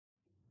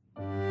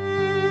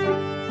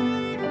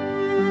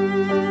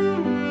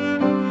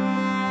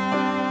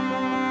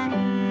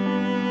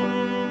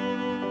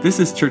This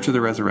is Church of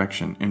the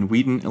Resurrection in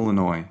Wheaton,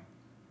 Illinois.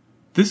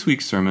 This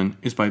week's sermon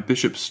is by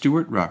Bishop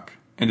Stuart Ruck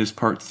and is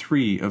part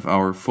 3 of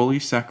our Fully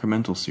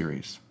Sacramental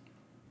series.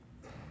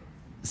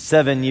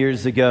 7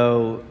 years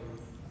ago,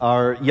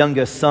 our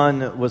youngest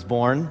son was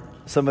born.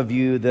 Some of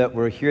you that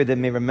were here that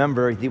may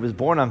remember, he was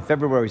born on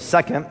February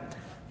 2nd,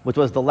 which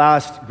was the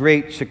last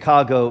great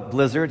Chicago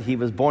blizzard. He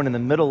was born in the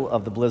middle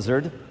of the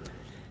blizzard.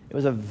 It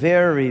was a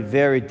very,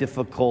 very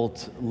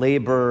difficult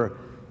labor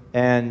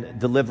and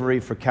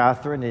delivery for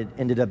Catherine. It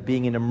ended up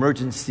being an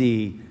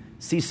emergency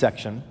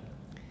C-section.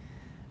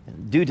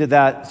 Due to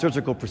that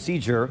surgical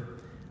procedure,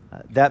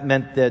 that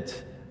meant that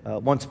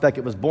once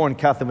Beckett was born,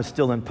 Catherine was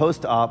still in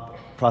post-op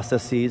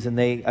processes, and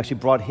they actually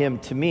brought him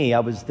to me.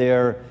 I was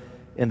there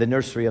in the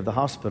nursery of the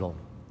hospital.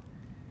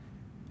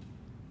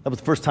 That was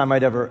the first time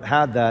I'd ever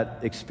had that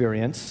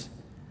experience,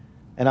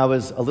 and I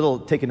was a little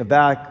taken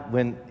aback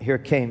when here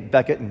came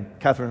Beckett and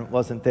Catherine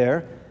wasn't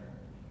there.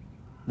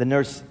 The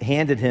nurse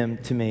handed him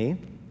to me,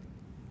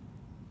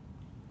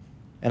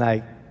 and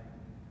I'd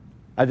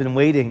been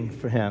waiting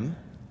for him.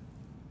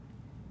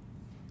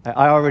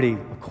 I already,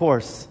 of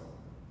course,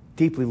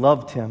 deeply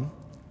loved him,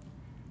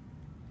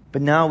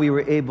 but now we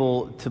were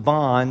able to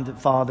bond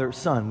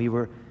father-son. We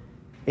were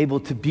able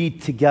to be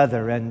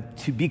together and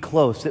to be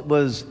close. It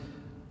was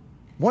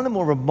one of the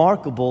more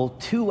remarkable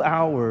 2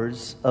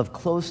 hours of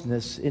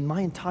closeness in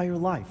my entire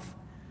life.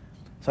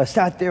 So I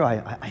sat there,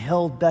 I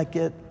held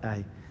Beckett,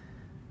 I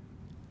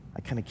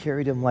kind of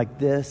carried him like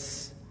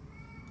this.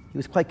 He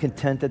was quite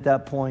content at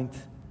that point.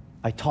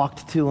 I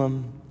talked to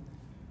him.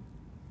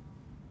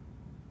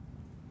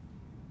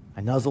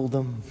 I nuzzled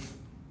him.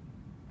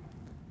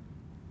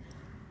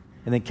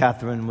 And then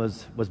Catherine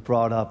was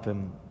brought up,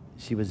 and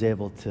she was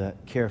able to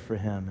care for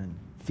him and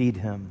feed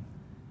him.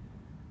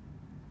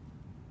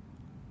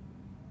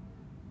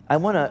 I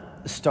want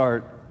to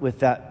start with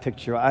that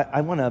picture.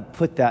 I want to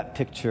put that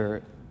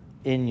picture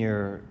in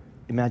your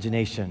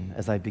imagination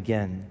as I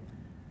begin,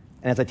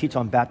 and as I teach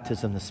on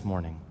baptism this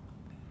morning.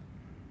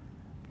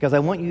 Because I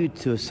want you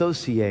to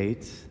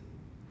associate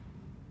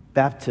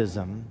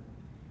baptism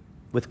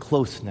with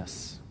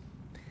closeness.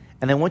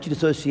 And I want you to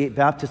associate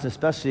baptism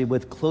especially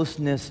with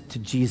closeness to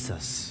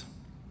Jesus.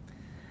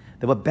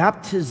 That what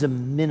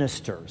baptism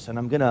ministers, and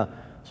I'm going to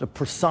sort of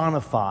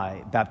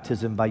personify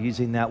baptism by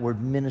using that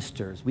word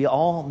ministers. We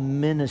all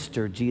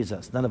minister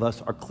Jesus. None of us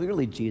are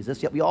clearly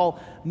Jesus, yet we all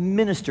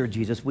minister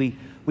Jesus. We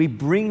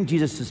bring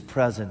Jesus'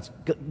 presence.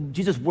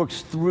 Jesus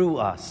works through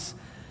us.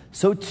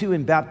 So too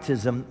in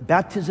baptism,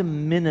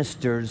 baptism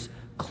ministers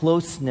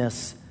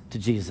closeness to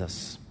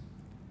Jesus.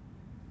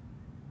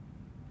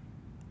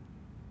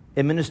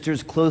 It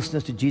ministers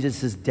closeness to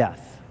Jesus'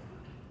 death,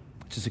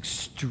 which is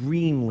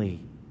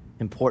extremely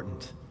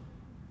important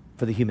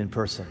for the human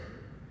person.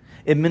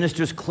 It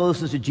ministers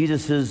closeness to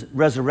Jesus'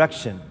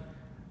 resurrection,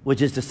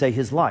 which is to say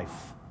his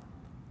life.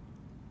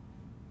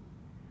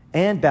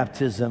 And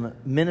baptism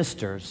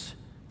ministers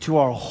to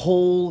our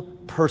whole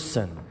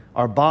person,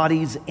 our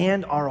bodies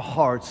and our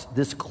hearts,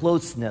 this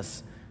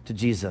closeness to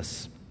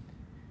Jesus.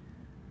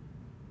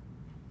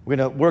 We're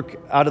going to work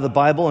out of the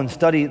Bible and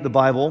study the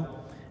Bible.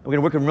 We're going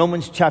to work in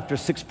Romans chapter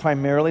 6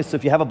 primarily. So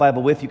if you have a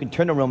Bible with you, can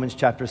turn to Romans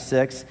chapter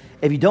 6.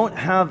 If you don't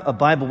have a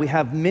Bible, we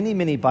have many,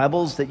 many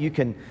Bibles that you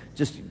can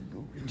just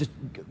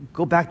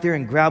go back there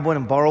and grab one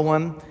and borrow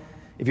one.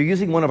 If you're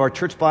using one of our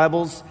church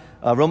Bibles,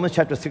 Romans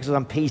chapter 6 is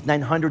on page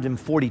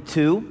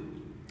 942.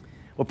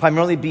 We'll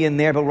primarily be in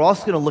there, but we're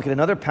also going to look at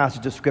another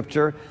passage of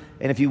Scripture.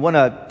 And if you want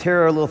to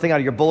tear a little thing out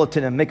of your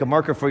bulletin and make a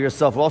marker for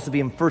yourself, we'll also be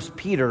in 1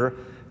 Peter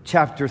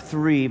chapter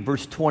 3,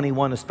 verse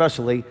 21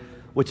 especially,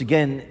 which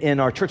again in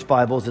our church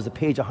Bibles is at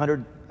page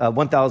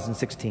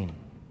 1016.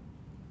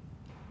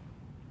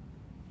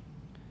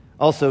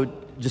 Also,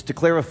 just to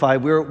clarify,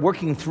 we're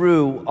working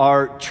through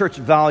our church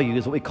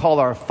values, what we call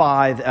our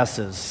 5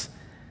 S's.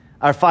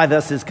 Our 5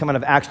 S's come out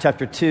of Acts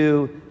chapter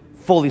 2,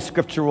 fully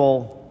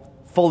scriptural,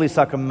 fully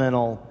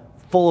sacramental,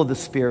 full of the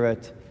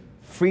Spirit,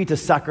 free to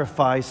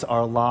sacrifice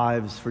our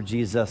lives for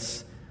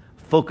Jesus,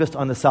 focused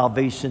on the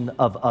salvation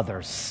of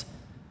others.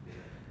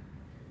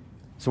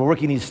 So we're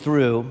working these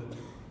through.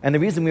 And the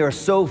reason we are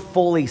so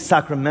fully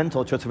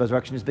sacramental, Church of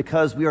Resurrection, is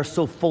because we are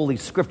so fully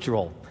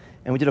scriptural.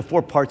 And we did a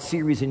 4-part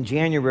series in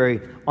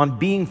January on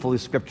being fully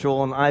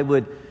scriptural, and I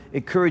would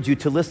encourage you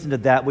to listen to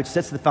that, which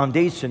sets the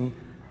foundation,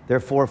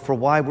 therefore, for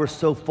why we're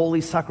so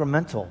fully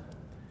sacramental,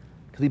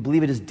 because we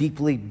believe it is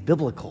deeply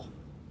biblical.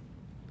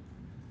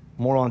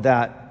 More on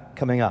that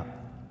coming up.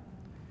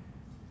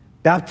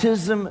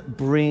 Baptism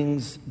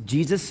brings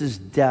Jesus'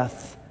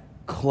 death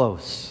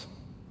close.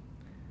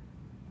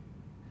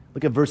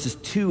 Look at verses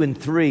 2 and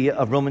 3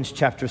 of Romans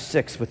chapter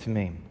 6 with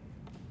me.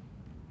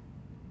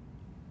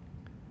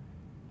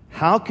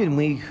 How can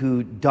we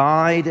who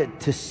died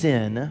to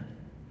sin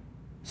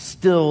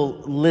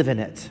still live in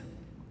it?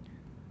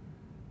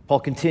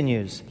 Paul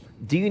continues,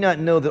 do you not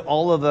know that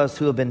all of us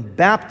who have been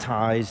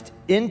baptized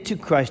into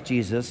Christ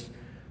Jesus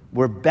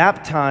were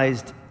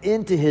baptized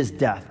into his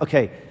death?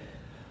 Okay,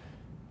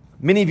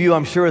 many of you,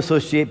 I'm sure,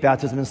 associate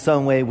baptism in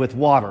some way with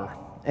water,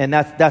 and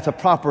that's a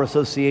proper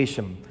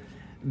association.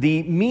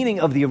 The meaning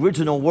of the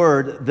original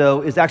word,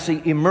 though, is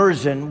actually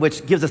immersion,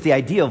 which gives us the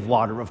idea of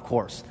water, of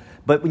course.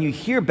 But when you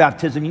hear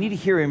baptism, you need to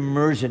hear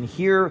immersion,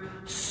 hear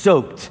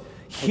soaked,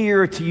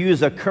 hear, to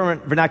use a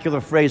current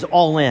vernacular phrase,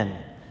 all in.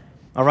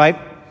 All right?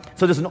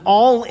 So there's an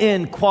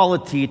all-in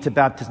quality to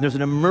baptism. There's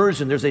an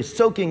immersion. There's a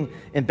soaking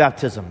in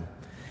baptism.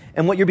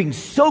 And what you're being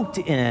soaked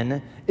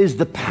in is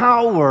the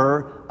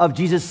power of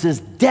Jesus'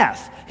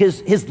 death.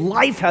 His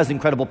life has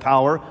incredible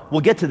power.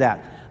 We'll get to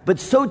that. But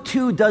so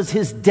too does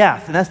his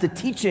death. And that's the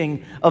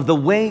teaching of the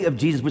way of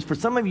Jesus, which for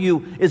some of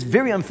you is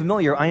very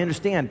unfamiliar, I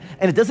understand.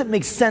 And it doesn't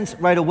make sense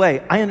right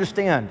away, I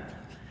understand.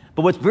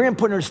 But what's very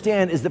important to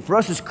understand is that for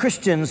us as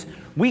Christians,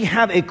 we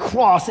have a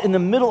cross in the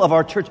middle of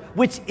our church,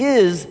 which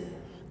is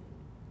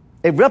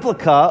a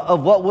replica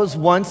of what was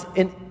once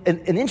an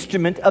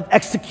instrument of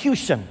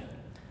execution.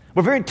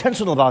 We're very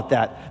intentional about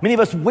that. Many of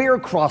us wear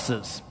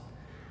crosses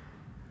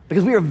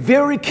because we are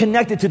very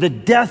connected to the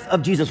death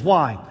of Jesus.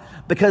 Why?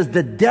 Because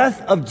the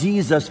death of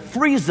Jesus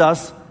frees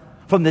us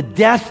from the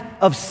death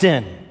of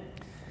sin.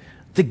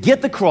 To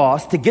get the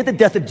cross, to get the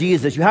death of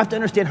Jesus, you have to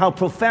understand how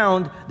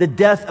profound the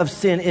death of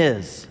sin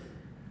is.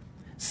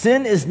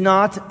 Sin is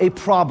not a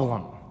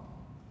problem.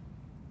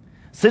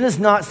 Sin is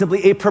not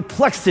simply a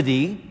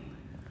perplexity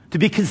to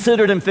be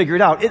considered and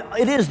figured out.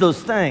 It is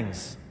those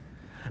things.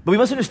 But we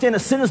must understand that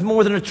sin is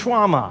more than a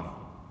trauma.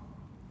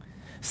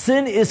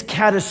 Sin is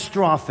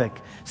catastrophic.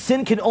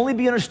 Sin can only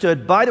be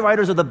understood by the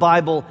writers of the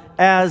Bible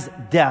as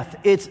death.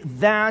 It's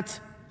that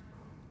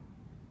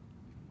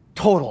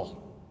total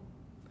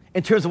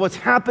in terms of what's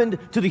happened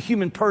to the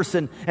human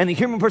person and the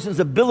human person's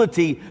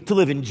ability to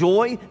live in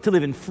joy, to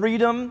live in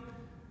freedom,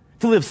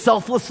 to live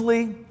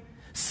selflessly.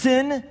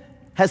 Sin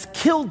has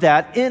killed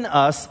that in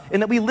us, in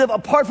that we live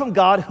apart from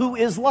God, who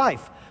is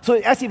life. So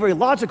it's actually very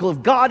logical.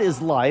 If God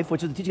is life,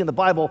 which is the teaching of the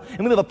Bible, and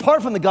we live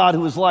apart from the God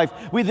who is life,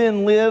 we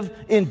then live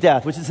in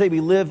death, which is to say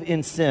we live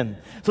in sin.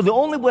 So the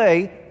only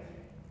way,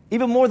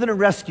 even more than a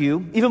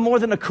rescue, even more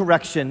than a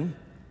correction,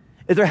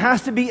 is there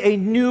has to be a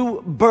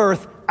new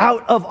birth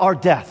out of our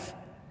death.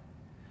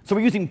 So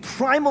we're using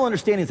primal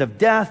understandings of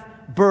death,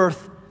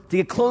 birth, to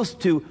get close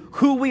to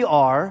who we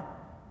are,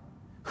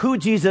 who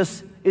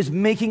Jesus is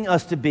making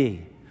us to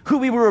be, who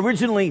we were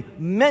originally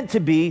meant to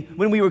be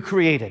when we were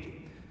created.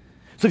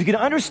 So if you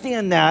can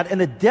understand that and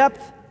the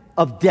depth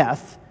of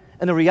death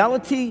and the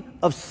reality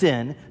of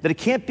sin, that it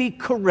can't be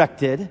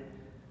corrected,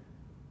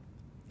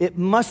 it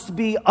must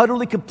be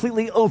utterly,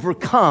 completely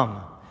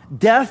overcome.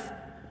 Death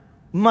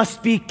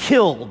must be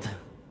killed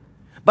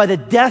by the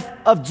death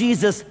of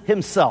Jesus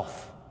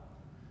himself.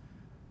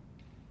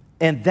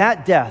 And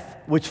that death,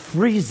 which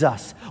frees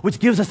us, which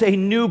gives us a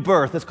new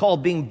birth, is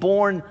called being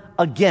born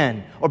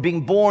again or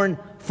being born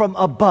from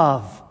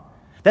above.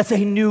 That's a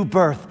new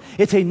birth.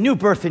 It's a new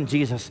birth in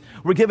Jesus.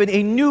 We're given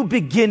a new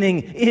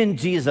beginning in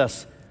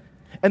Jesus.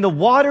 And the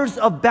waters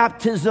of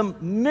baptism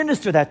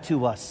minister that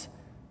to us.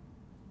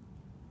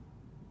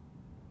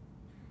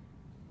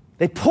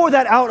 They pour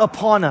that out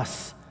upon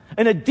us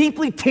in a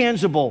deeply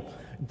tangible,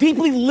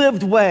 deeply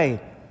lived way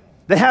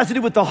that has to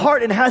do with the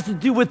heart and has to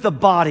do with the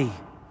body.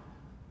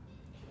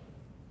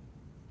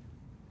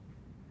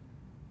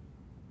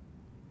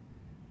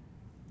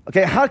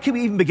 Okay, how can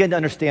we even begin to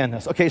understand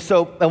this? Okay,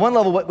 so at one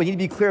level, what we need to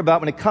be clear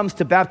about when it comes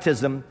to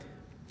baptism,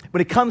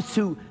 when it comes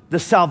to the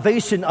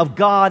salvation of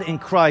God in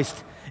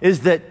Christ,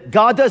 is that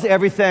God does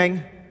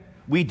everything,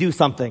 we do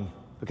something.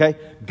 Okay?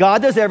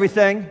 God does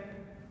everything,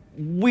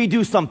 we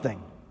do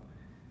something.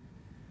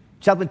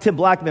 Chaplain Tim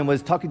Blackman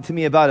was talking to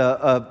me about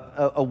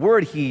a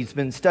word he's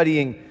been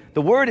studying.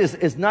 The word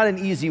is not an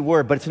easy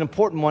word, but it's an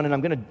important one, and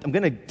I'm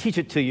gonna teach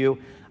it to you.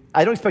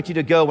 I don't expect you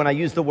to go, when I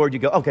use the word, you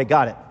go, okay,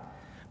 got it.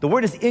 The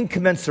word is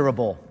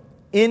incommensurable.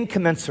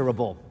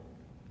 Incommensurable.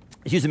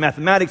 It's used in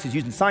mathematics, it's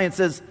used in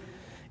sciences.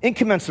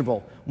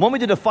 Incommensurable. One way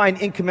to define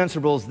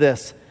incommensurable is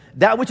this: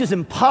 that which is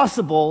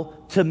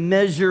impossible to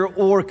measure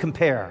or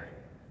compare.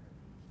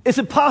 It's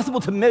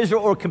impossible to measure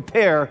or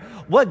compare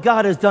what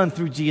God has done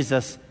through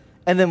Jesus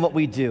and then what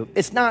we do.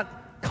 It's not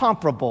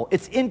comparable.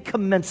 It's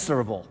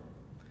incommensurable.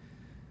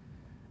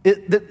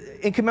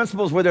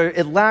 Incommensurable is where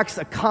it lacks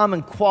a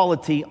common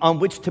quality on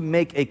which to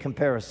make a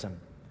comparison.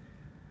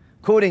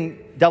 Quoting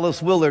Dallas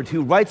Willard,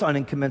 who writes on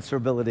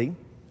incommensurability,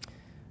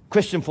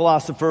 Christian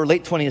philosopher,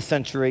 late 20th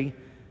century,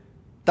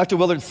 Dr.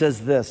 Willard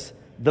says this: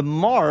 the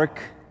mark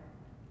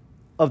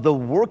of the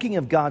working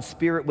of God's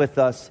Spirit with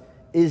us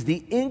is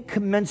the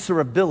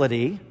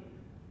incommensurability,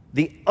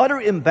 the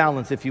utter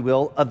imbalance, if you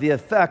will, of the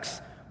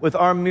effects with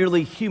our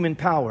merely human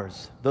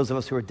powers, those of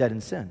us who are dead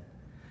in sin.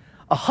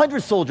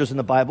 100 soldiers in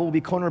the Bible will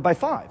be cornered by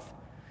 5,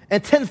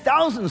 and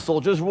 10,000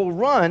 soldiers will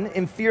run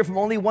in fear from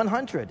only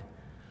 100.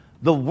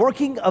 The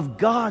working of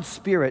God's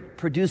Spirit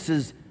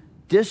produces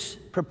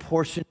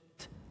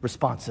disproportionate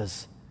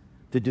responses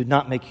that do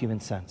not make human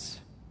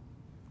sense.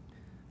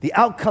 The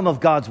outcome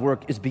of God's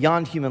work is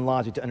beyond human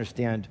logic to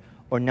understand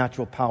or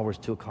natural powers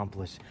to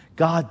accomplish.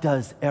 God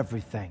does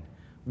everything.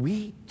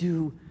 We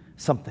do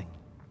something.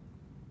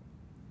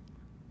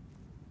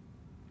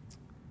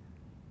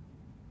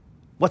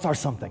 What's our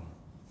something?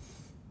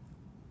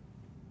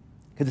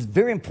 Because it's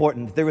very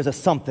important that there is a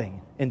something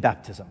in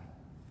baptism.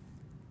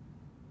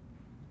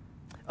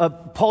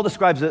 Paul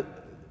describes it,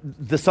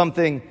 the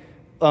something,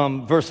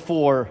 verse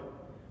 4,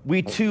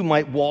 we too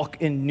might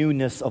walk in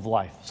newness of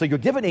life. So you're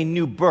given a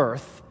new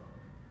birth,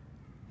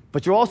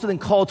 but you're also then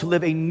called to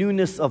live a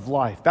newness of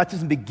life.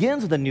 Baptism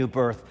begins with a new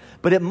birth,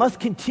 but it must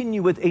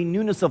continue with a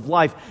newness of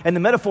life. And the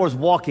metaphor is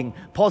walking.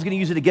 Paul's going to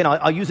use it again.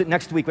 I'll use it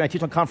next week when I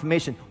teach on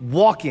confirmation.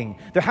 Walking.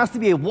 There has to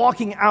be a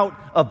walking out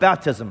of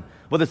baptism.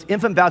 Whether it's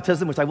infant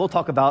baptism, which I will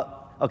talk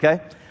about,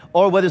 okay,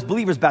 or whether it's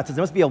believer's baptism,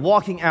 there must be a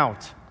walking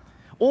out.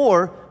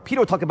 Or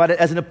Peter will talk about it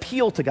as an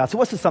appeal to God. So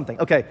what's this something?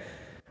 Okay,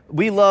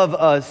 we love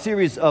a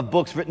series of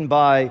books written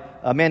by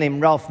a man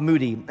named Ralph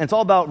Moody. And it's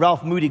all about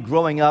Ralph Moody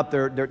growing up.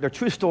 They're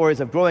true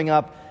stories of growing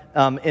up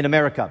in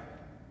America.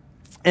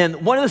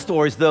 And one of the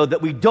stories, though,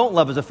 that we don't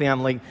love as a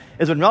family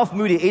is when Ralph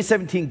Moody, age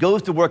 17,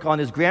 goes to work on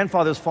his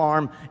grandfather's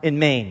farm in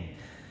Maine.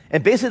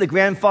 And basically the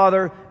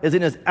grandfather is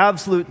in his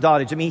absolute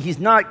dotage. I mean, he's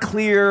not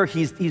clear,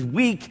 he's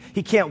weak,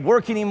 he can't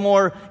work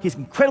anymore, he's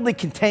incredibly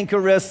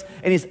cantankerous,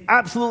 and he's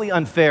absolutely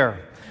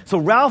unfair. So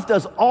Ralph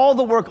does all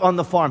the work on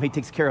the farm. He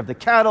takes care of the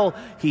cattle,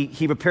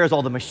 he repairs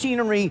all the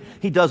machinery,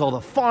 he does all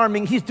the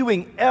farming, he's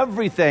doing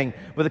everything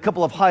with a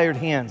couple of hired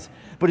hands.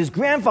 But his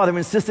grandfather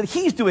insists that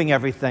he's doing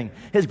everything.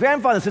 His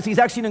grandfather says he's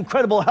actually an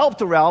incredible help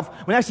to Ralph,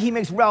 when actually he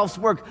makes Ralph's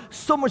work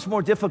so much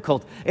more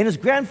difficult. And his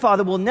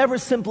grandfather will never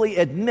simply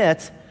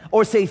admit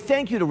or say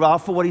thank you to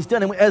Ralph for what he's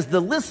done. And as the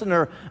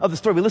listener of the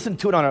story, we listened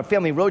to it on our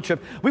family road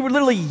trip, we were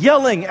literally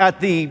yelling at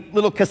the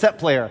little cassette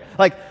player,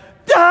 like,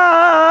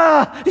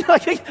 ah!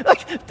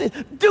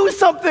 Do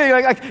something!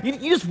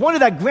 You just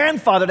wanted that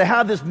grandfather to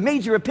have this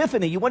major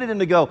epiphany. You wanted him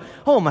to go,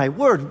 oh my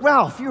word,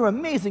 Ralph, you're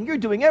amazing, you're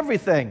doing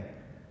everything.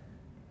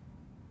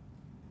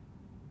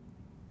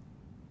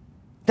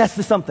 That's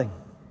the something.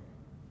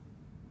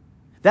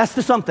 That's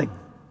the something.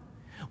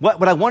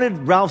 What I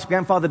wanted Ralph's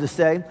grandfather to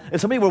say,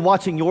 if somebody were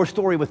watching your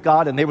story with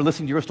God and they were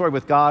listening to your story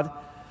with God,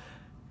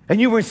 and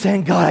you were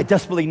saying, God, I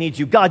desperately need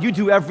you. God, you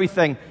do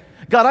everything.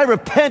 God, I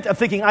repent of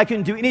thinking I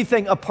can do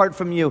anything apart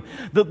from you.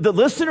 The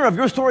listener of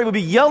your story would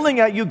be yelling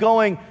at you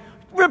going,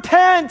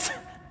 repent!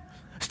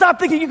 Stop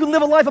thinking you can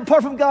live a life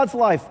apart from God's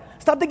life.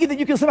 Stop thinking that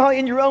you can somehow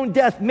in your own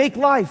death make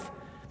life.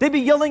 They'd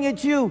be yelling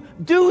at you,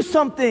 do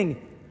something.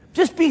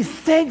 Just be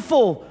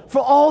thankful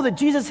for all that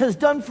Jesus has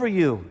done for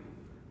you.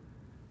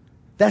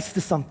 That's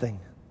the something.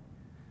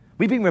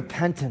 We bring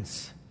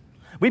repentance.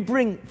 We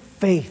bring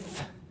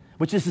faith,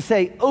 which is to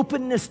say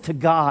openness to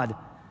God,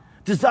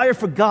 desire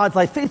for God's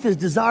life. Faith is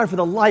desire for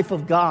the life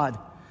of God,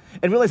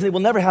 and realizing that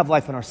we'll never have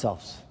life in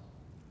ourselves.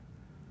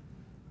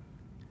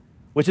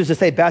 Which is to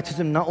say,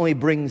 baptism not only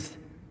brings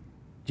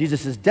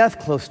Jesus' death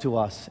close to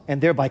us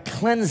and thereby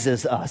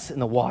cleanses us in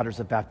the waters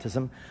of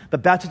baptism,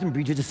 but baptism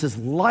brings Jesus'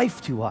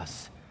 life to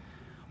us.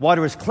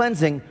 Water is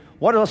cleansing.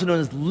 Water is also known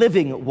as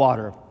living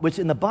water, which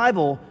in the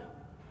Bible,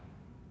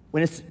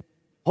 when it's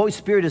Holy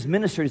Spirit is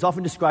ministered, it's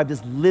often described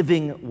as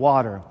living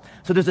water.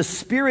 So there's a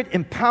spirit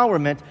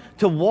empowerment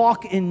to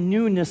walk in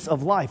newness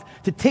of life,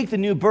 to take the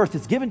new birth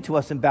that's given to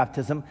us in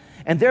baptism,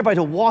 and thereby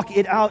to walk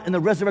it out in the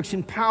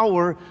resurrection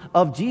power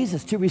of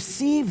Jesus, to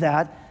receive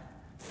that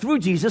through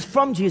Jesus,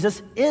 from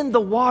Jesus, in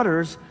the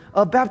waters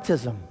of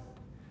baptism.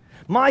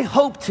 My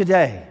hope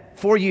today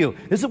for you,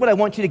 this is what I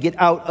want you to get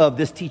out of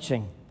this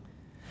teaching,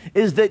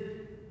 is that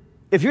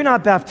if you're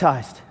not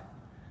baptized,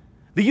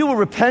 that you will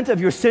repent of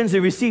your sins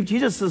and receive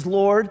Jesus as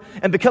Lord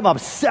and become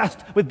obsessed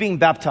with being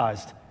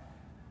baptized.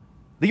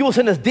 That you will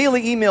send us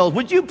daily emails,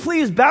 would you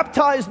please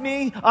baptize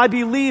me? I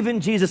believe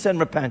in Jesus and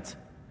repent.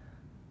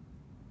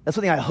 That's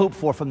something I hope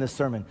for from this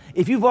sermon.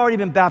 If you've already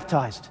been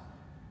baptized,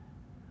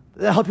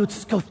 I hope you'll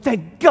just go,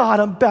 thank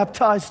God I'm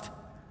baptized.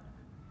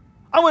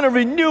 I want to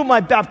renew my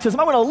baptism.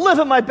 I want to live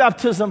in my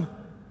baptism.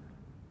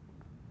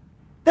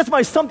 That's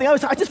my something. I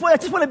just want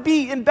to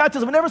be in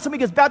baptism. Whenever somebody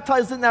gets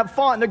baptized in that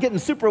font and they're getting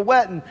super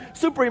wet and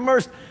super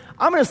immersed,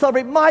 I'm going to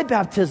celebrate my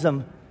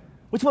baptism,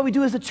 which is what we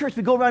do as a church.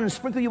 We go around and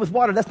sprinkle you with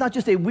water. That's not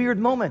just a weird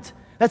moment.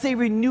 That's a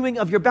renewing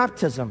of your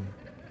baptism.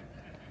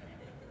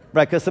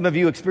 Right, because some of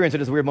you experience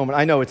it as a weird moment.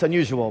 I know, it's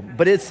unusual,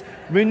 but it's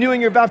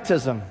renewing your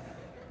baptism.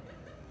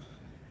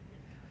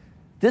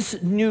 This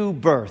new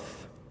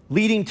birth,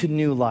 leading to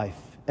new life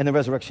and the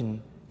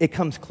resurrection, it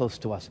comes close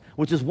to us,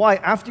 which is why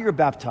after you're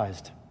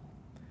baptized,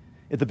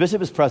 if the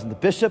bishop is present, the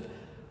bishop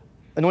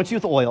anoints you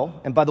with oil,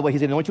 and by the way,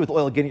 he's going to anoint you with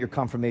oil again at your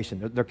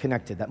confirmation. They're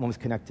connected. That moment's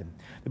connected.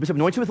 The bishop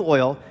anoints you with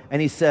oil,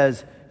 and he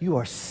says, you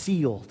are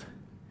sealed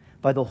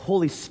by the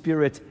Holy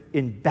Spirit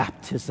in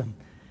baptism.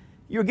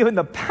 You're given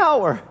the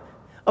power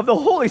of the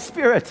Holy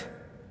Spirit,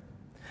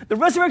 the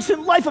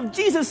resurrection life of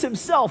Jesus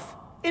himself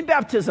in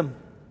baptism.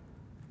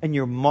 And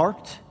you're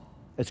marked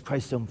as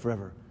Christ's own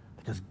forever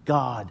because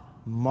God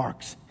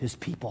marks his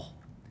people.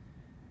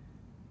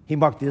 He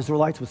marked the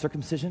Israelites with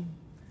circumcision.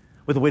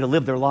 With a way to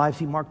live their lives,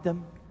 he marked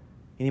them.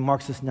 And he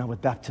marks us now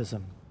with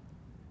baptism.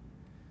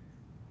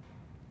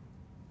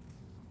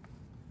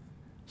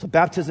 So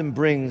baptism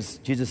brings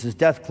Jesus'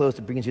 death close.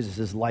 It brings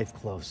Jesus' life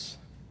close.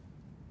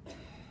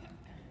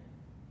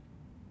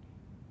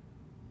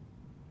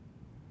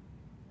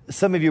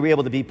 Some of you were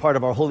able to be part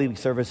of our Holy Week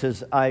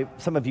services.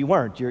 Some of you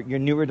weren't. You're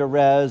newer to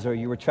Res, or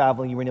you were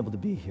traveling, you weren't able to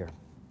be here.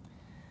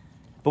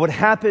 But what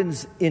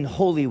happens in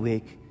Holy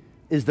Week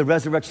is the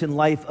resurrection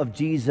life of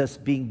Jesus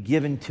being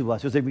given to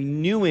us. There's a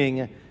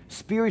renewing,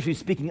 spiritually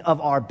speaking,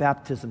 of our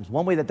baptisms.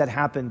 One way that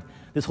happened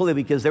this Holy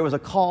Week is there was a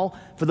call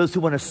for those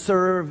who want to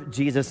serve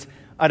Jesus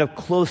out of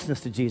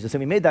closeness to Jesus. And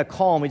we made that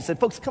call, and we said,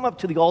 folks, come up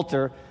to the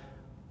altar,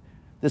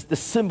 the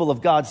symbol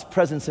of God's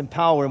presence and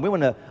power, and we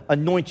want to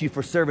anoint you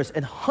for service.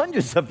 And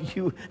hundreds of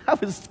you, I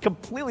was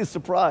completely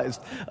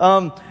surprised.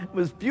 It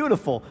was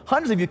beautiful.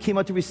 Hundreds of you came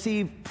out to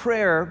receive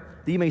prayer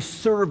that you may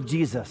serve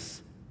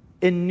Jesus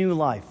in new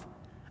life.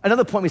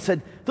 Another point, we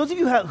said, those of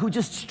you who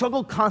just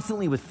struggle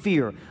constantly with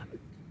fear,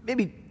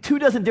 maybe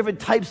 24 different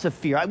types of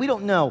fear, we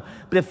don't know,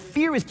 but if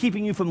fear is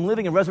keeping you from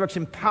living a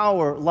resurrection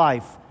power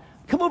life,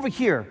 come over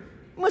here.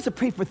 We must have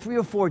prayed for 3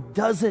 or 4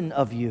 dozen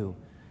of you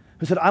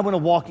who said, I want to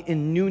walk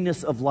in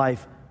newness of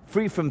life,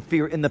 free from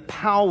fear, in the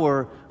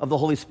power of the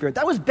Holy Spirit.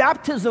 That was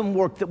baptism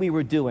work that we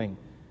were doing.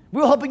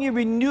 We were helping you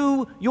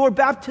renew your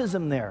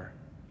baptism there.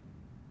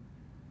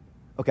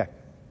 Okay.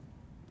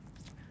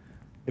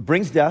 It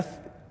brings death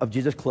of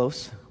Jesus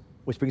close,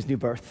 which brings new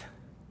birth.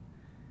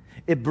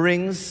 It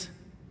brings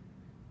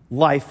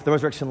life, the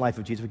resurrection life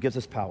of Jesus, which gives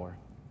us power.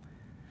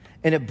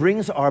 And it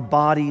brings our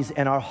bodies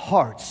and our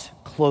hearts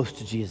close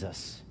to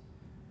Jesus.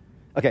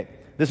 Okay,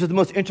 this is the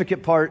most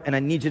intricate part, and I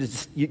need you to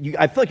just,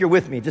 I feel like you're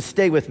with me. Just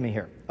stay with me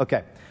here.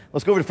 Okay,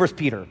 let's go over to 1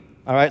 Peter.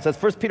 All right, so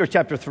that's 1 Peter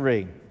chapter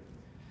 3.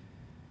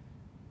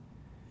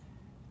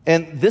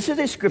 And this is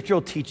a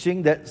scriptural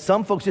teaching that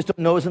some folks just don't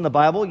know is in the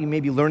Bible. You may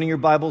be learning your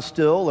Bible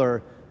still,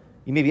 or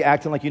you may be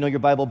acting like you know your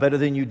Bible better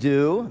than you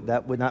do.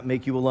 That would not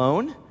make you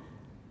alone.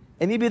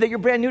 And maybe that you're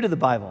brand new to the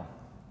Bible.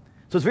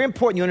 So it's very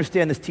important you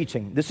understand this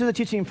teaching. This is a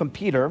teaching from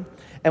Peter,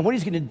 and what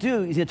he's going to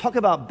do, he's going to talk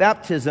about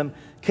baptism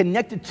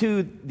connected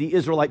to the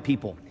Israelite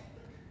people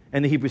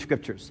and the Hebrew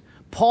Scriptures.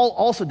 Paul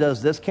also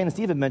does this. Ken and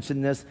Stephen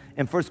mentioned this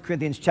in 1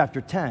 Corinthians chapter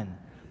 10.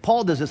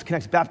 Paul does this,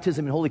 connects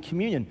baptism and Holy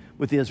Communion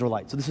with the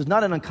Israelites. So this is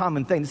not an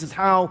uncommon thing. This is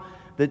how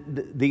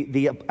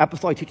the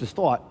apostolic teachers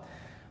thought.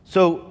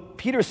 So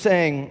Peter's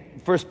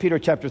saying, 1 Peter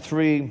chapter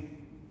 3,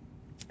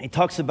 he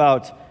talks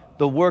about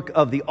the work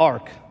of the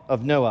ark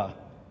of Noah.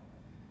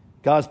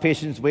 God's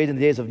patience waited in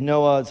the days of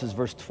Noah, this is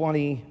verse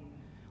 20,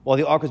 while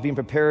the ark was being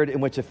prepared, in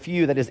which a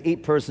few, that is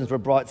 8 persons, were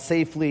brought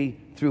safely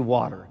through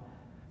water.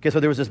 Okay, so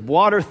there was this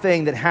water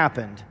thing that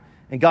happened,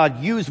 and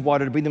God used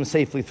water to bring them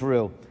safely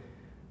through.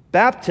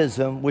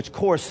 Baptism, which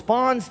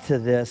corresponds to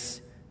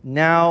this,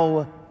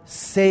 now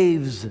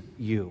saves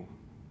you.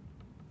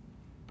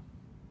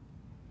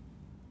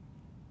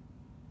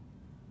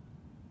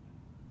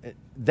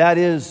 That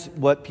is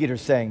what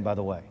Peter's saying, by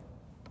the way.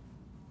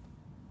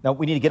 Now,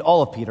 we need to get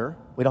all of Peter.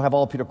 We don't have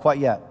all of Peter quite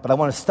yet, but I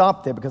want to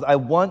stop there because I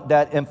want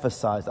that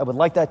emphasized. I would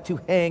like that to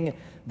hang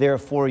there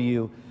for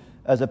you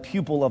as a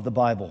pupil of the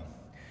Bible.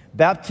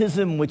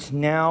 Baptism, which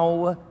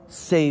now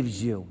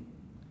saves you.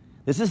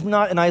 This is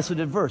not an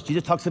isolated verse.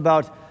 Jesus talks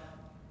about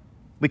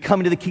we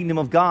come into the kingdom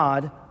of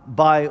God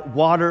by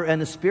water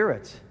and the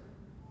Spirit,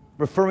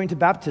 referring to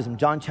baptism,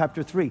 John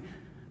chapter 3.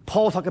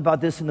 Paul talked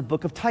about this in the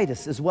book of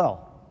Titus as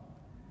well,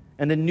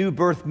 and the new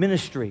birth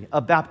ministry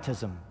of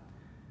baptism.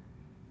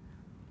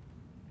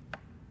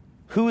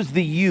 Who's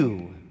the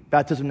you?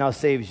 Baptism now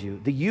saves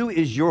you. The you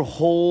is your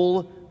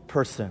whole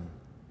person,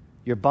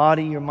 your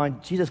body, your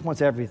mind. Jesus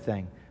wants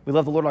everything. We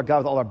love the Lord our God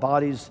with all our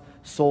bodies,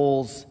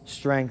 souls,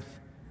 strength.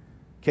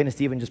 Ken and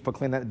Stephen just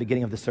proclaimed that at the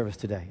beginning of the service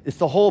today. It's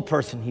the whole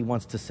person he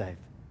wants to save.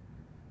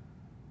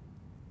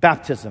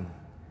 Baptism.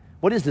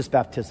 What is this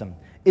baptism?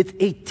 It's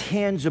a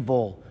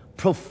tangible,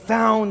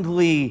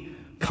 profoundly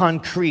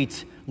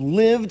concrete,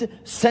 lived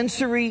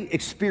sensory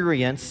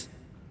experience.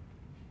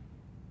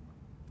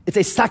 It's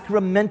a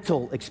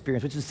sacramental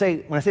experience, which is to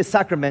say, when I say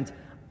sacrament,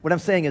 what I'm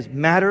saying is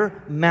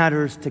matter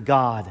matters to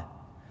God.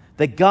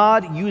 That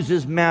God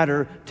uses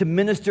matter to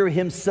minister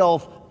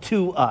himself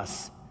to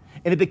us.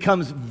 And it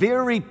becomes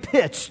very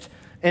pitched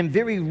and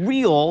very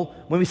real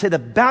when we say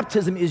that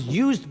baptism is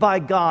used by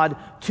God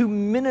to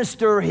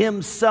minister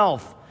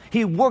himself.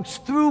 He works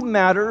through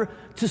matter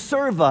to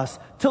serve us,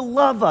 to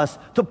love us,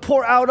 to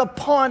pour out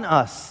upon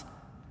us.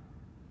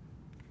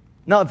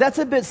 Now, if that's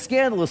a bit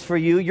scandalous for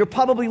you, you're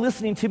probably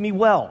listening to me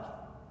well.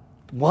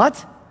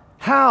 What?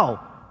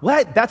 How?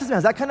 What? Baptism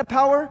has that kind of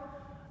power?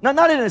 No,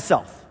 not in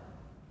itself.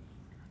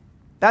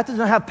 Baptism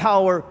doesn't have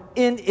power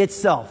in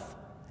itself.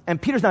 And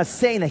Peter's not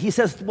saying that. He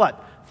says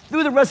what?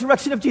 Through the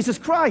resurrection of Jesus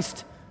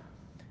Christ.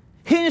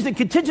 Hinged and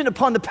contingent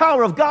upon the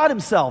power of God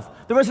himself.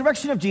 The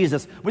resurrection of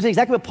Jesus, which is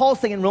exactly what Paul's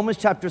saying in Romans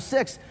chapter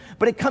 6.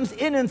 But it comes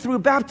in and through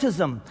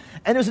baptism.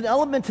 And there's an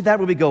element to that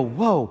where we go,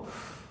 whoa,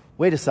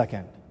 wait a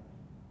second.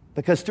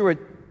 Because,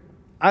 Stuart,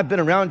 I've been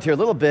around here a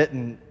little bit,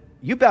 and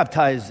you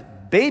baptize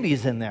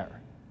babies in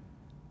there.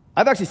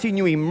 I've actually seen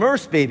you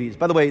immerse babies.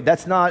 By the way,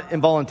 that's not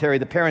involuntary.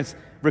 The parents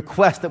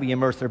request that we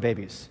immerse their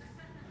babies.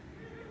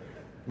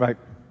 Right.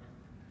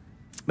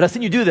 But I've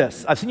seen you do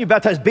this. I've seen you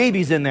baptize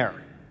babies in there.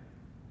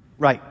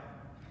 Right.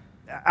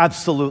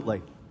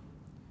 Absolutely.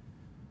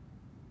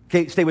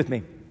 Okay, stay with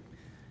me.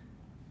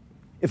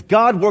 If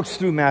God works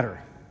through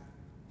matter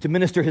to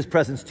minister his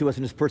presence to us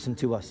and his person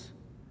to us,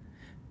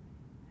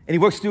 and he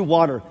works through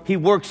water, he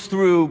works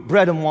through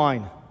bread and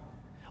wine,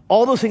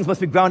 all those things must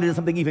be grounded in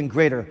something even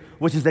greater,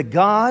 which is that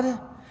God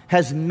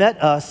has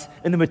met us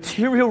in the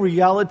material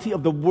reality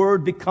of the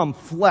Word become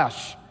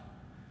flesh.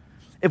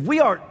 If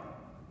we are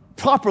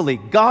properly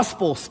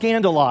gospel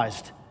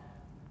scandalized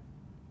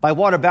by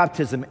water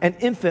baptism and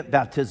infant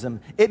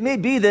baptism, it may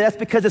be that that's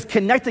because it's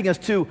connecting us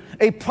to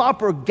a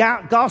proper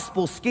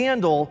gospel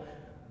scandal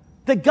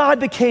that God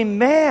became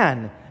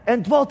man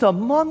and dwelt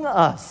among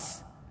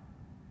us.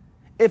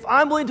 If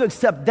I'm willing to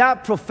accept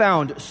that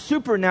profound,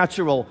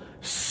 supernatural,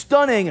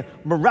 stunning,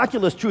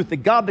 miraculous truth that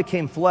God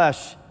became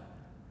flesh,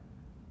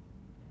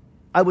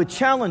 I would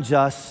challenge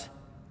us,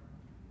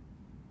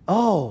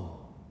 and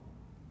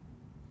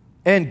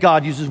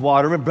God uses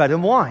water and bread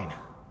and wine.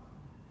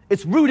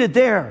 It's rooted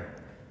there,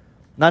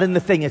 not in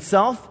the thing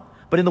itself,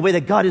 but in the way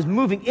that God is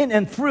moving in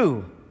and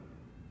through.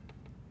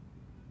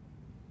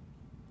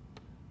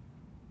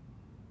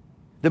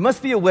 There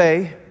must be a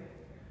way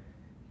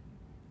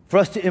for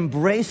us to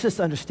embrace this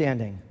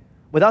understanding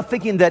without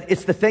thinking that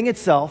it's the thing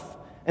itself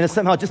and that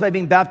somehow just by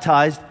being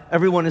baptized,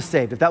 everyone is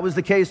saved. If that was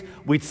the case,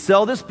 we'd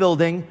sell this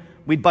building,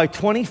 we'd buy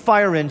 20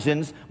 fire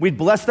engines, we'd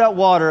bless that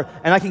water,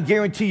 and I can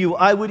guarantee you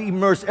I would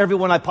immerse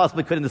everyone I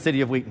possibly could in the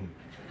city of Wheaton.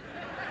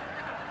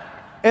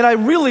 And I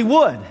really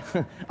would.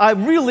 I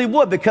really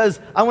would, because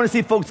I want to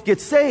see folks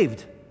get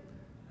saved.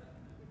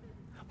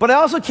 But I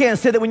also can't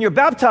say that when you're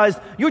baptized,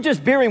 you're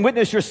just bearing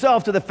witness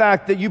yourself to the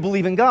fact that you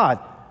believe in God.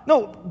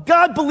 No,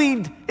 God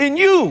believed in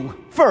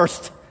you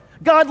first.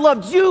 God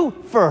loved you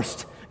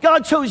first.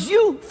 God chose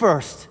you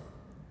first.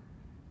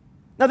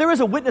 Now, there is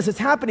a witness that's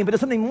happening, but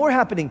there's something more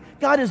happening.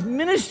 God is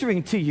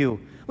ministering to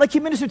you, like he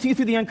ministered to you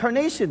through the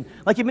incarnation,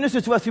 like he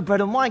ministers to us through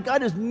bread and wine.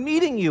 God is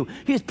meeting you.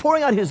 He's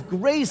pouring out his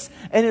grace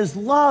and his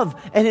love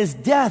and his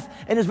death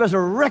and his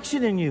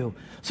resurrection in you.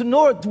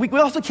 So we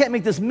also can't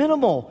make this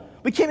minimal.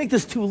 We can't make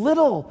this too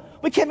little.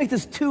 We can't make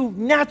this too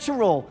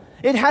natural.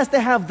 It has to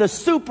have the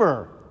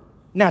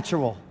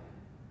supernatural.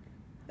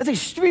 That's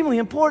extremely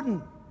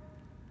important.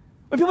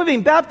 When people are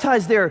being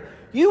baptized there,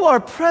 you are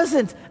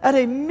present at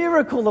a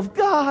miracle of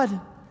God.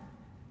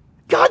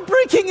 God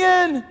breaking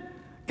in.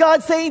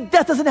 God saying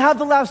death doesn't have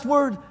the last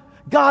word.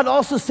 God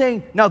also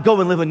saying, now go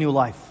and live a new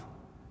life.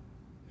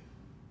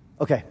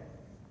 Okay.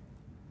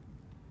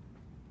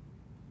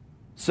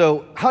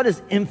 So how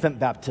does infant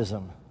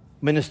baptism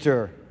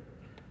minister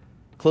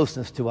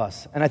closeness to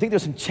us? And I think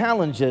there's some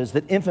challenges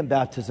that infant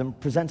baptism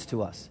presents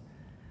to us.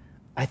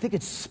 I think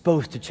it's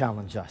supposed to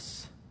challenge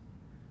us.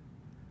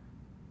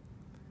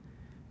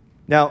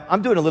 Now,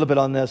 I'm doing a little bit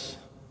on this.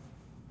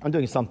 I'm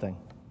doing something.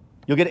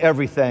 You'll get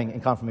everything in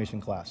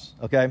confirmation class,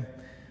 okay?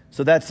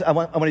 So I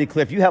want to be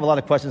clear. If you have a lot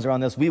of questions around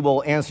this, we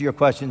will answer your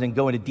questions and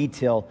go into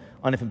detail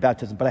on infant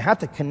baptism. But I have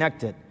to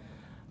connect it,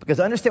 because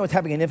to understand what's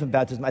happening in infant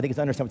baptism, I think it's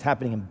to understand what's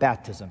happening in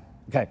baptism.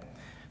 Okay,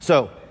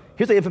 so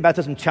here's what infant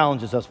baptism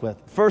challenges us with.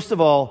 First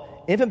of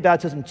all, infant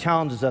baptism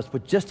challenges us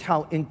with just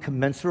how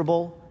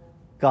incommensurable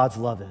God's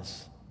love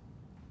is.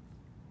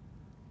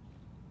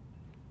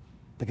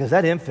 Because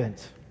that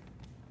infant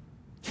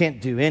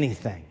can't do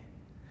anything.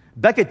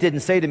 Beckett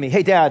didn't say to me,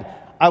 hey, Dad,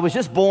 I was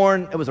just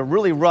born. It was a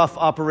really rough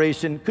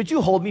operation. Could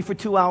you hold me for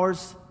 2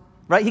 hours?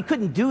 Right? He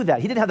couldn't do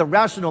that. He didn't have the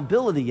rational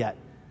ability yet.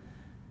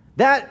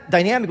 That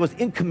dynamic was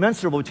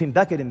incommensurable between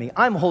Beckett and me.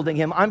 I'm holding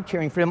him. I'm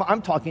caring for him.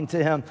 I'm talking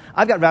to him.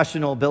 I've got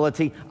rational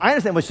ability. I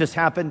understand what's just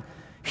happened.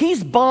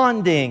 He's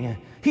bonding.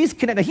 He's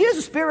connected. He has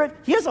a spirit.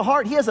 He has a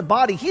heart. He has a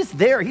body. He's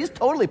there. He's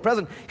totally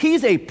present.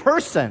 He's a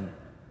person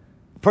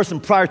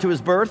prior to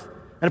his birth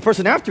and a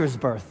person after his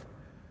birth.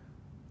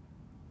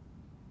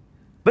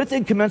 But it's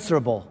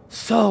incommensurable.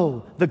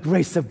 So the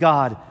grace of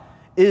God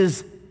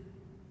is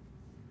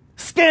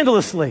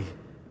scandalously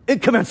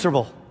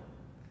incommensurable.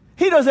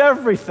 He does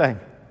everything.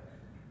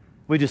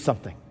 We do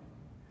something.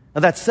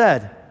 Now that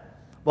said,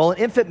 while an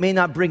infant may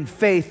not bring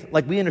faith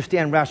like we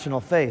understand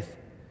rational faith,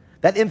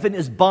 that infant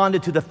is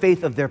bonded to the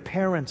faith of their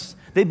parents.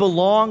 They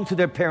belong to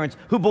their parents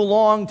who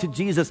belong to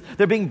Jesus.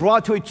 They're being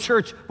brought to a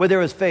church where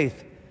there is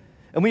faith.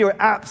 And we are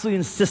absolutely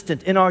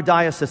insistent in our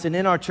diocese and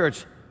in our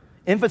church.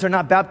 Infants are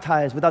not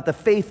baptized without the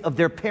faith of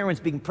their parents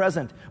being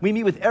present. We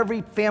meet with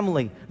every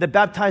family that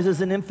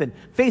baptizes an infant.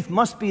 Faith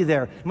must be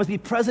there. It must be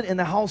present in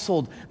the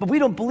household. But we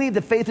don't believe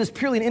that faith is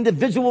purely an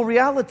individual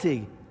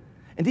reality.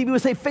 Indeed, we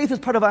would say faith is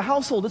part of a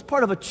household. It's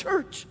part of a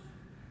church.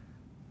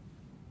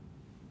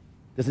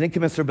 There's an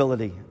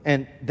incommensurability.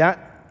 And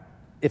that,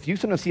 if you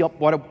sometimes see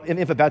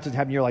infant baptism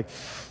happen, you're like,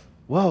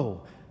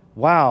 whoa,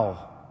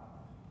 wow.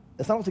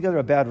 That's not altogether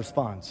a bad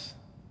response.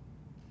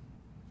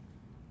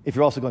 If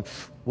you're also going,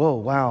 whoa,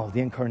 wow, the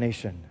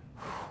incarnation.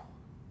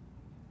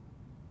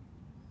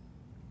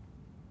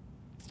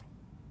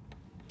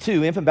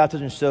 2, infant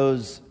baptism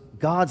shows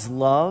God's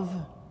love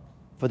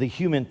for the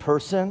human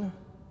person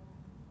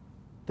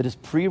that is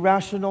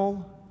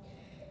pre-rational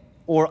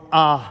or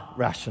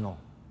a-rational.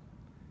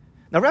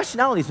 Now,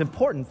 rationality is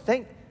important.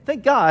 Thank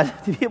God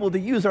to be able to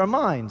use our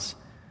minds.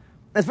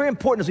 And it's very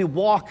important as we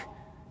walk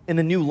in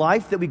the new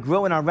life that we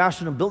grow in our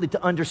rational ability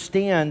to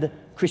understand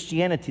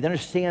Christianity, to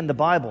understand the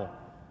Bible.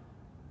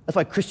 That's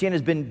why Christianity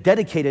has been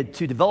dedicated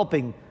to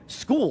developing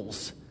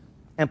schools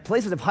and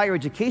places of higher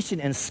education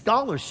and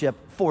scholarship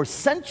for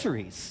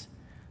centuries.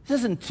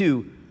 This isn't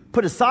to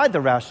put aside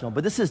the rational,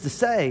 but this is to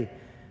say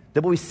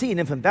that what we see in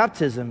infant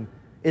baptism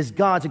is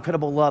God's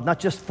incredible love, not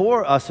just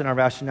for us in our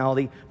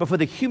rationality, but for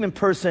the human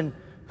person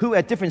who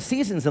at different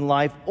seasons in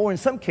life, or in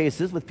some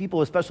cases with people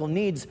with special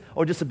needs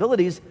or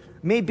disabilities,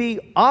 may be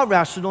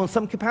irrational in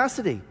some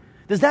capacity.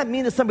 Does that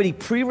mean that somebody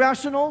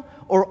pre-rational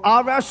or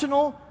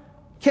irrational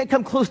can't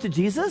come close to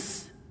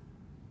Jesus?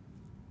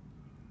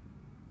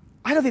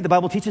 I don't think the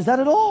Bible teaches that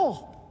at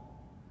all.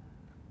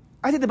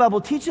 I think the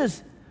Bible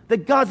teaches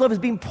that God's love is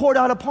being poured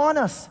out upon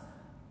us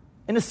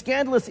in a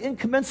scandalous,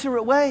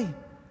 incommensurate way.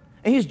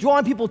 And He's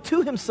drawing people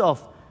to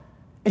Himself.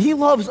 And He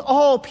loves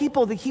all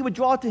people that He would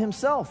draw to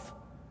Himself.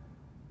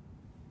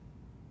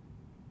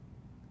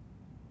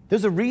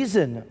 There's a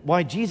reason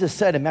why Jesus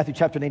said in Matthew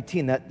chapter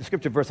 19, that the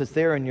scripture verse that's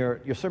there in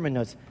your sermon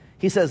notes,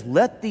 He says,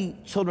 let the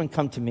children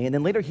come to me. And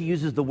then later He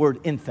uses the word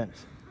infant.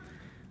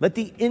 Let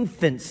the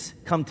infants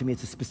come to me.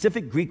 It's a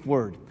specific Greek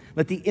word.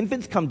 Let the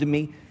infants come to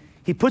me.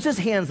 He puts His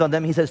hands on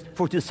them. He says,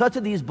 for to such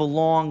of these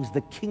belongs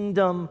the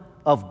kingdom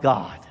of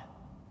God.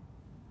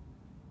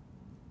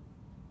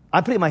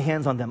 I'm putting my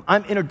hands on them.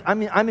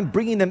 I'm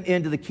bringing them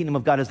into the kingdom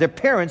of God as their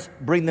parents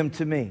bring them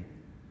to me.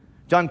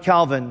 John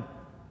Calvin,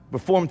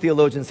 Reformed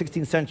theologian,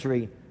 16th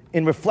century,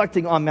 in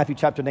reflecting on Matthew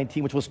chapter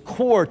 19, which was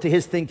core to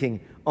his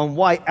thinking on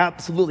why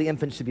absolutely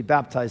infants should be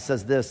baptized,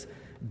 says this: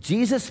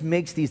 Jesus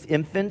makes these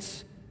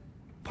infants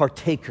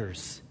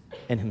partakers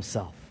in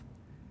Himself.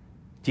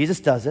 Jesus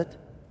does it.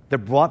 They're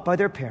brought by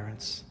their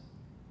parents.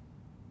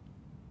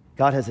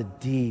 God has a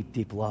deep,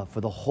 deep love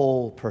for the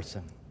whole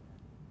person.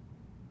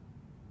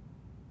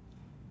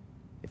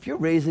 If you're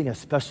raising a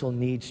special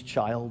needs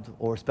child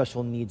or a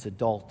special needs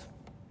adult,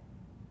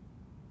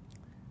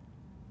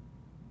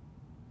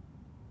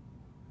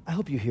 I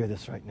hope you hear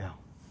this right now.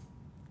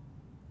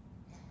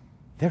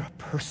 They're a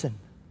person,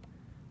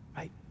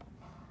 right?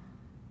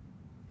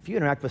 If you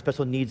interact with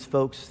special needs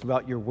folks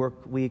throughout your work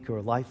week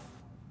or life,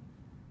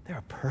 they're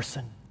a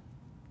person.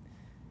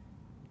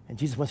 And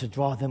Jesus wants to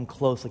draw them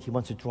close like He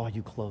wants to draw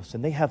you close.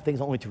 And they have things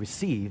not only to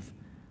receive,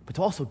 but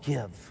to also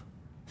give.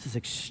 This is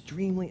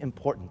extremely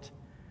important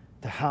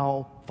to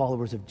how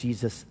followers of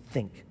Jesus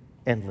think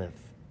and live.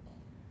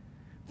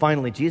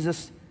 Finally,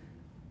 Jesus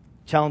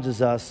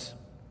challenges us,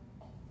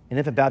 and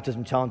infant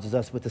baptism challenges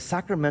us with the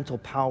sacramental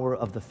power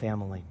of the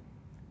family.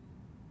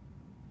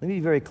 Let me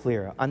be very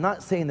clear. I'm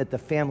not saying that the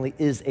family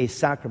is a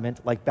sacrament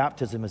like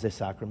baptism is a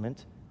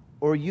sacrament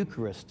or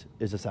Eucharist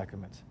is a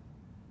sacrament.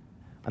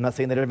 I'm not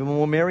saying that everyone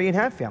will marry and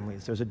have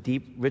families. There's a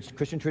deep, rich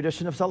Christian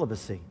tradition of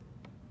celibacy.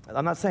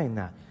 I'm not saying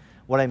that.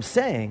 What I'm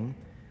saying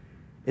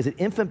is that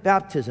infant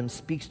baptism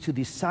speaks to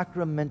the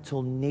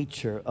sacramental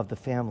nature of the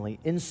family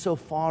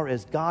insofar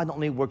as God not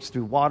only works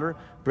through water,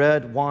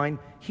 bread, wine,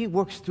 He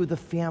works through the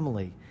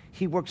family.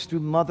 He works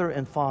through mother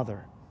and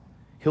father.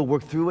 He'll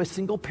work through a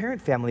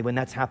single-parent family when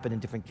that's happened in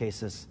different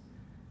cases.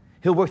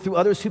 He'll work through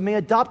others who may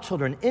adopt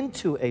children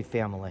into a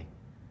family.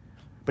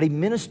 But He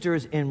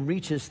ministers and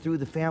reaches through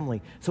the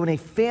family. So when a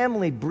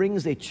family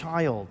brings a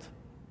child,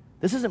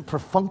 this isn't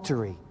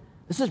perfunctory.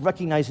 This is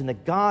recognizing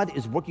that God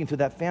is working through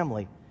that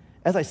family.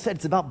 As I said,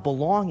 it's about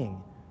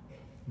belonging.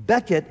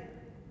 Beckett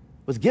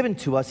was given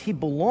to us. He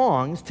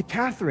belongs to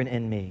Catherine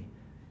and me.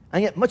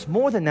 And yet, much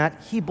more than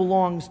that, he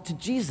belongs to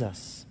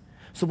Jesus.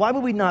 So why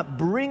would we not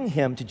bring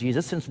him to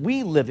Jesus since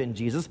we live in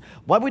Jesus?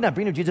 Why would we not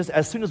bring him to Jesus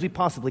as soon as we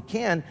possibly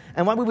can?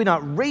 And why would we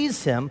not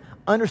raise him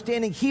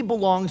understanding he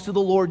belongs to the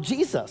Lord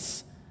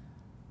Jesus?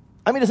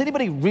 I mean, does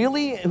anybody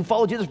really who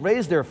follow Jesus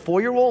raise their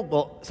 4-year-old?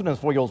 Well, sometimes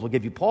 4-year-olds will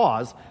give you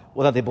pause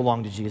whether they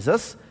belong to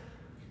Jesus.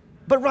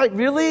 But right,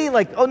 really?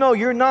 Like, oh no,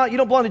 you're not, you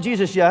don't belong to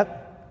Jesus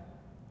yet.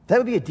 That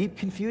would be a deep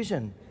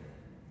confusion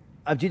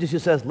of Jesus who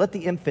says, let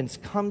the infants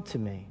come to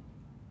me,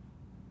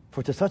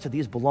 for to such of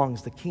these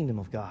belongs the kingdom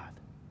of God.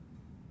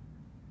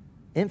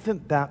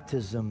 Infant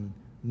baptism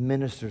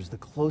ministers the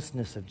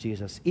closeness of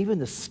Jesus, even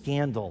the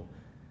scandal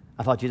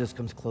of how Jesus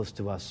comes close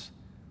to us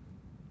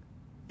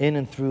in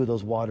and through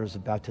those waters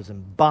of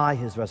baptism by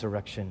his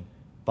resurrection,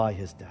 by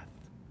his death.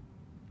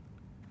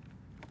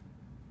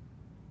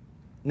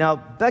 Now,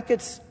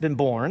 Beckett's been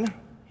born.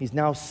 He's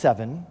now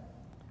 7.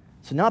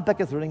 So now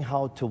Beckett's learning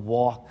how to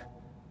walk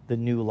the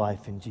new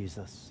life in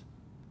Jesus.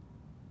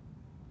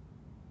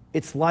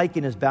 It's like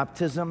in his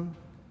baptism,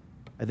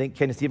 I think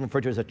Ken and Stephen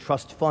referred to it as a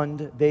trust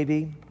fund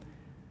baby.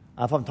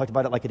 I've often talked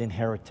about it like an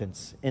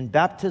inheritance. In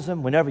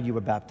baptism, whenever you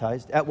were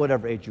baptized, at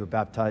whatever age you were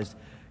baptized,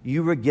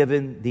 you were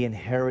given the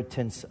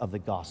inheritance of the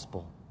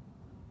gospel.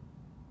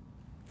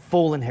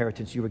 Full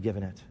inheritance, you were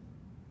given it.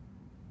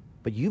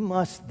 But you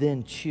must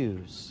then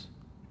choose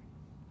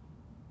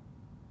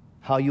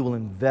how you will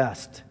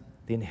invest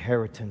the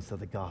inheritance of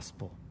the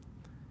gospel,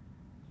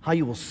 how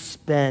you will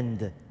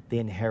spend the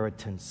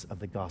inheritance of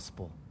the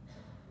gospel.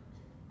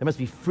 There must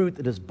be fruit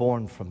that is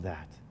born from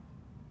that.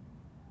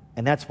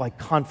 And that's why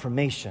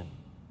confirmation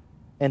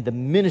and the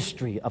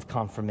ministry of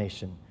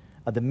confirmation,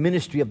 the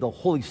ministry of the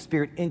Holy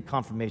Spirit in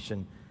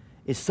confirmation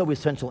is so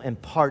essential and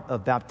part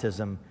of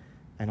baptism,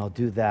 and I'll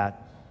do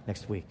that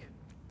next week.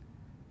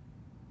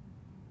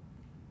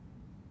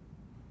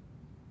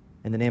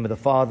 In the name of the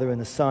Father,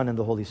 and the Son, and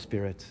the Holy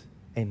Spirit,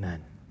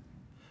 amen.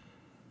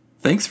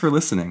 Thanks for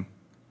listening.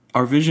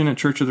 Our vision at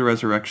Church of the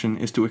Resurrection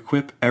is to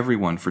equip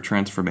everyone for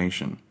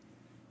transformation.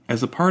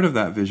 As a part of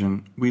that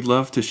vision, we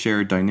love to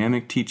share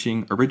dynamic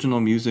teaching, original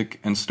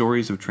music, and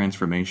stories of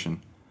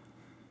transformation.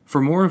 For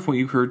more of what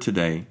you heard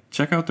today,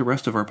 check out the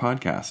rest of our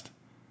podcast.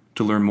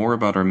 To learn more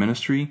about our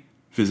ministry,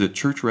 visit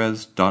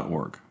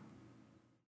churchres.org.